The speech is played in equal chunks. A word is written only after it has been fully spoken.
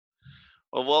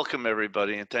Well, welcome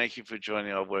everybody, and thank you for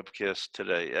joining our webcast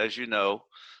today. As you know,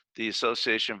 the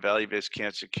Association of Value-Based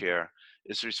Cancer Care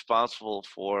is responsible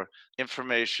for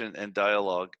information and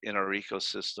dialogue in our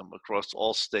ecosystem across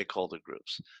all stakeholder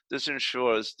groups. This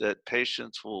ensures that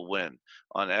patients will win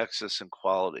on access and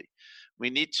quality. We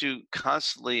need to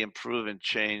constantly improve and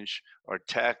change our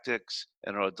tactics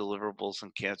and our deliverables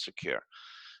in cancer care.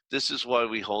 This is why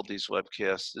we hold these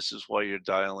webcasts. This is why you're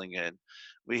dialing in.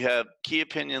 We have key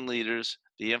opinion leaders,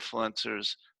 the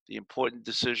influencers, the important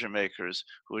decision makers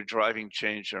who are driving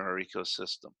change in our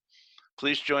ecosystem.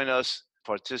 Please join us,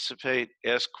 participate,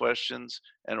 ask questions,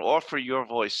 and offer your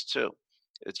voice too.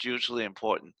 It's hugely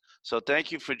important. So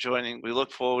thank you for joining. We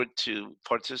look forward to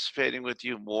participating with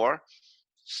you more.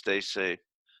 Stay safe.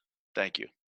 Thank you.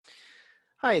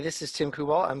 Hi, this is Tim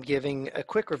Kubal. I'm giving a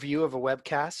quick review of a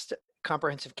webcast,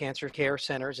 Comprehensive Cancer Care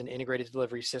Centers and Integrated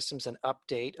Delivery Systems, an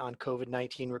update on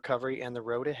COVID-19 recovery and the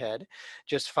road ahead.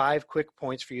 Just 5 quick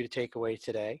points for you to take away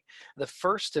today. The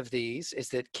first of these is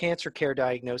that cancer care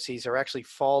diagnoses are actually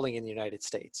falling in the United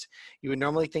States. You would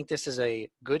normally think this is a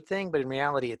good thing, but in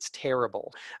reality, it's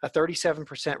terrible. A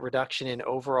 37% reduction in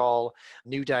overall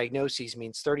new diagnoses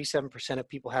means 37% of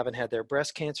people haven't had their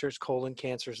breast cancers, colon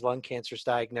cancers, lung cancers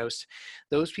diagnosed.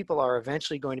 Those people are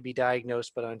eventually going to be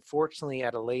diagnosed, but unfortunately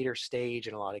at a later stage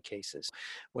in a lot of cases.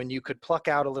 When you could pluck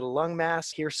out a little lung mass,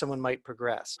 here someone might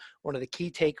progress. One of the key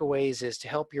takeaways is to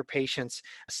help your patients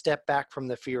step back from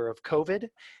the fear of COVID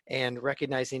and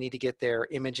recognize they need to get their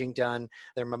imaging done,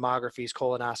 their mammographies,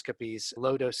 colonoscopies,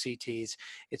 low-dose CTs.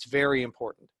 It's very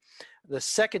important. The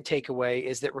second takeaway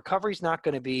is that recovery is not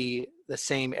going to be the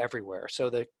same everywhere. So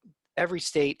every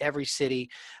state, every city,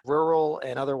 rural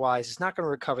and otherwise, is not going to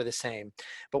recover the same.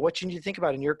 But what you need to think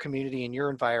about in your community and your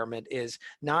environment is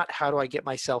not how do I get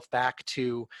myself back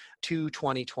to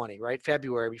 2020, right?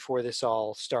 February before this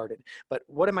all started. But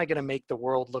what am I going to make the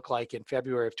world look like in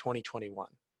February of 2021?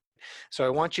 So I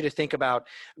want you to think about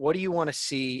what do you want to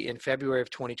see in February of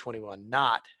 2021,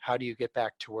 not how do you get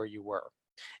back to where you were.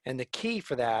 And the key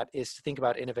for that is to think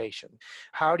about innovation.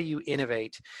 How do you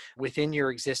innovate within your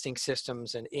existing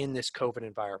systems and in this COVID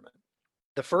environment?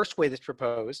 The first way that's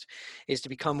proposed is to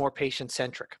become more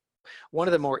patient-centric. One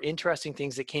of the more interesting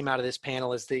things that came out of this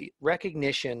panel is the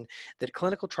recognition that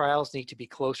clinical trials need to be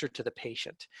closer to the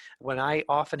patient. When I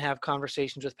often have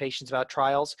conversations with patients about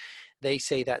trials, they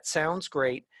say, that sounds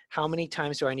great. How many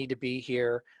times do I need to be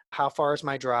here? How far is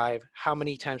my drive? How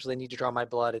many times do they need to draw my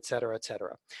blood, et cetera, et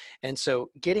cetera. And so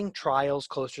getting trials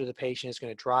closer to the patient is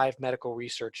going to drive medical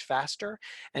research faster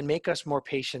and make us more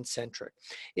patient-centric.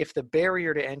 If the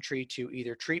barrier to entry to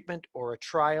either treatment or a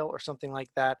trial or something like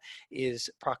that is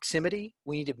proximity,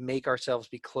 we need to make ourselves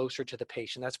be closer to the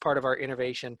patient. That's part of our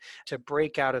innovation to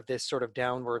break out of this sort of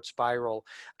downward spiral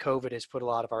COVID has put a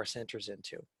lot of our centers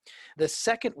into. The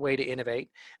second way to innovate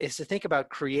is to think about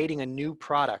creating a new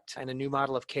product and a new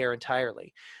model of care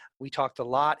entirely. We talked a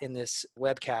lot in this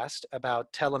webcast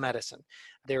about telemedicine.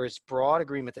 There is broad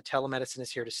agreement that telemedicine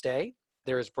is here to stay.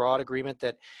 There is broad agreement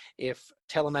that if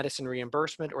telemedicine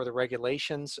reimbursement or the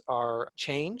regulations are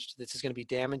changed, this is going to be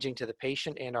damaging to the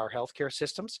patient and our healthcare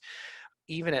systems.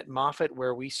 Even at Moffitt,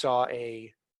 where we saw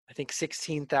I think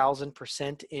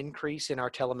 16,000% increase in our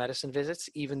telemedicine visits,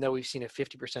 even though we've seen a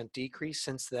 50% decrease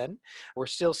since then. We're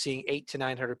still seeing 800 to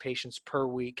 900 patients per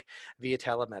week via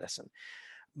telemedicine.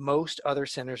 Most other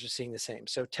centers are seeing the same.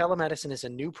 So telemedicine is a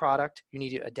new product. You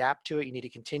need to adapt to it. You need to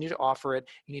continue to offer it.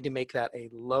 You need to make that a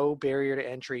low barrier to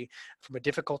entry from a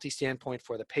difficulty standpoint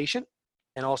for the patient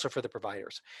and also for the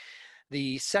providers.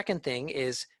 The second thing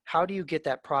is, how do you get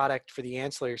that product for the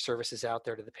ancillary services out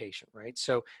there to the patient, right?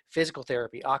 So physical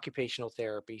therapy, occupational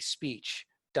therapy, speech,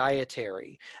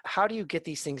 dietary. How do you get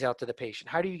these things out to the patient?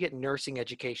 How do you get nursing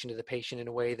education to the patient in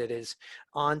a way that is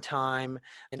on time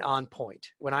and on point?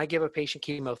 When I give a patient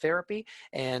chemotherapy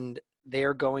and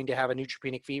they're going to have a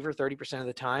neutropenic fever 30% of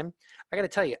the time, I got to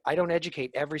tell you, I don't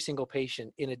educate every single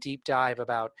patient in a deep dive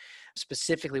about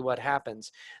specifically what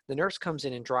happens. The nurse comes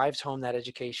in and drives home that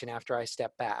education after I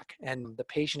step back, and the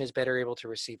patient is better able to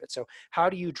receive it. So how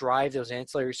do you drive those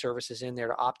ancillary services in there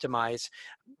to optimize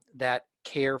that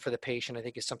care for the patient, I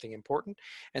think, is something important.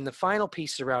 And the final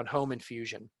piece is around home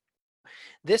infusion.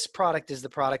 This product is the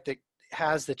product that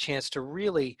has the chance to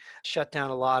really shut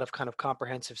down a lot of kind of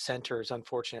comprehensive centers,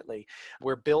 unfortunately.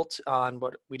 We're built on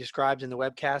what we described in the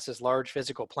webcast as large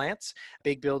physical plants,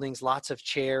 big buildings, lots of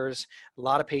chairs, a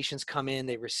lot of patients come in,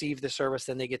 they receive the service,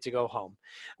 then they get to go home.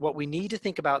 What we need to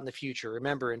think about in the future,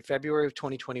 remember in February of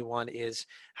 2021, is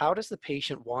how does the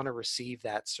patient want to receive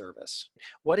that service?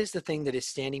 What is the thing that is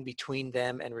standing between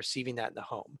them and receiving that in the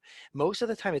home? Most of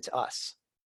the time it's us.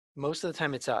 Most of the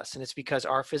time it's us, and it's because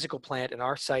our physical plant and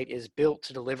our site is built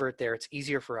to deliver it there. It's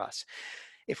easier for us.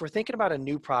 If we're thinking about a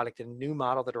new product and a new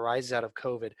model that arises out of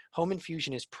COVID, home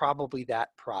infusion is probably that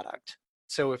product.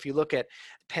 So if you look at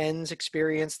Penn's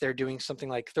experience, they're doing something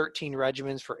like 13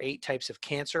 regimens for 8 types of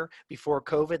cancer. Before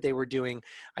COVID, they were doing,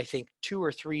 I think, 2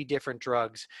 or 3 different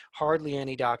drugs, hardly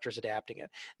any doctors adapting it.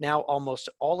 Now almost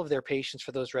all of their patients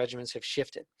for those regimens have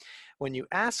shifted. When you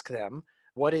ask them,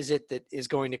 what is it that is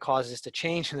going to cause this to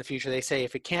change in the future? They say,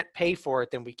 if it can't pay for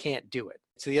it, then we can't do it.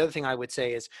 So the other thing I would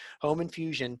say is home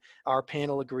infusion, our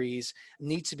panel agrees,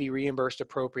 needs to be reimbursed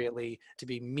appropriately to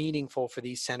be meaningful for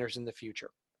these centers in the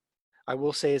future. I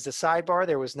will say as a sidebar,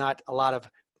 there was not a lot of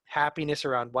happiness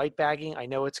around white bagging. I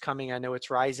know it's coming. I know it's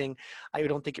rising. I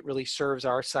don't think it really serves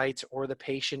our sites or the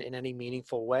patient in any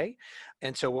meaningful way.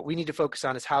 And so what we need to focus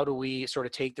on is how do we sort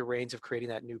of take the reins of creating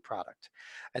that new product.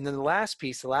 And then the last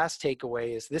piece, the last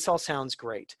takeaway is this all sounds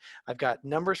great. I've got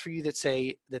numbers for you that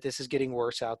say that this is getting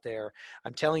worse out there.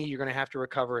 I'm telling you, you're going to have to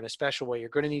recover in a special way. You're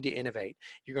going to need to innovate.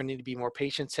 You're going to need to be more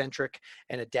patient-centric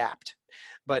and adapt.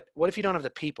 But what if you don't have the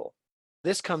people?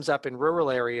 This comes up in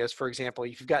rural areas. For example,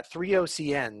 if you've got 3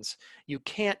 OCNs, you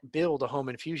can't build a home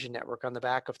infusion network on the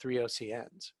back of 3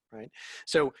 OCNs, right?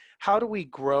 So how do we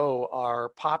grow our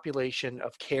population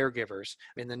of caregivers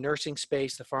in the nursing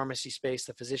space, the pharmacy space,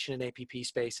 the physician and APP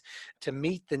space to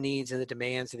meet the needs and the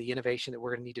demands of the innovation that we're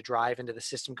going to need to drive into the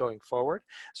system going forward?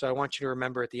 So I want you to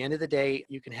remember, at the end of the day,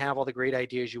 you can have all the great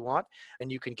ideas you want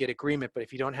and you can get agreement, but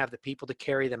if you don't have the people to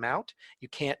carry them out, you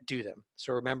can't do them.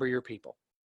 So remember your people.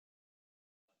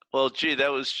 Well, gee,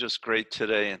 that was just great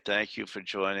today, and thank you for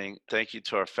joining. Thank you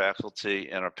to our faculty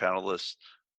and our panelists.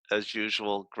 As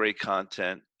usual, great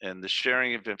content and the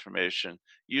sharing of information,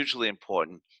 usually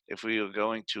important if we are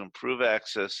going to improve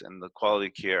access and the quality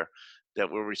of care that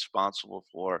we're responsible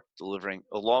for delivering,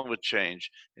 along with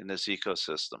change in this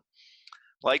ecosystem.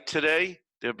 Like today,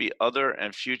 there'll be other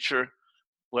and future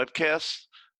webcasts.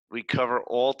 We cover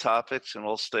all topics and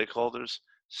all stakeholders.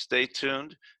 Stay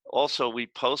tuned. Also, we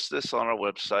post this on our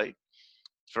website.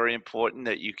 It's very important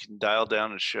that you can dial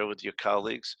down and share with your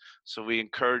colleagues. So we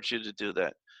encourage you to do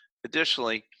that.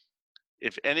 Additionally,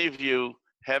 if any of you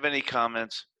have any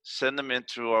comments, send them in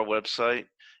through our website.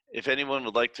 If anyone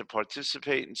would like to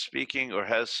participate in speaking or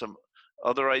has some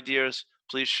other ideas,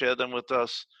 please share them with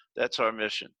us. That's our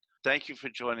mission. Thank you for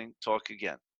joining Talk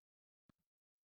Again.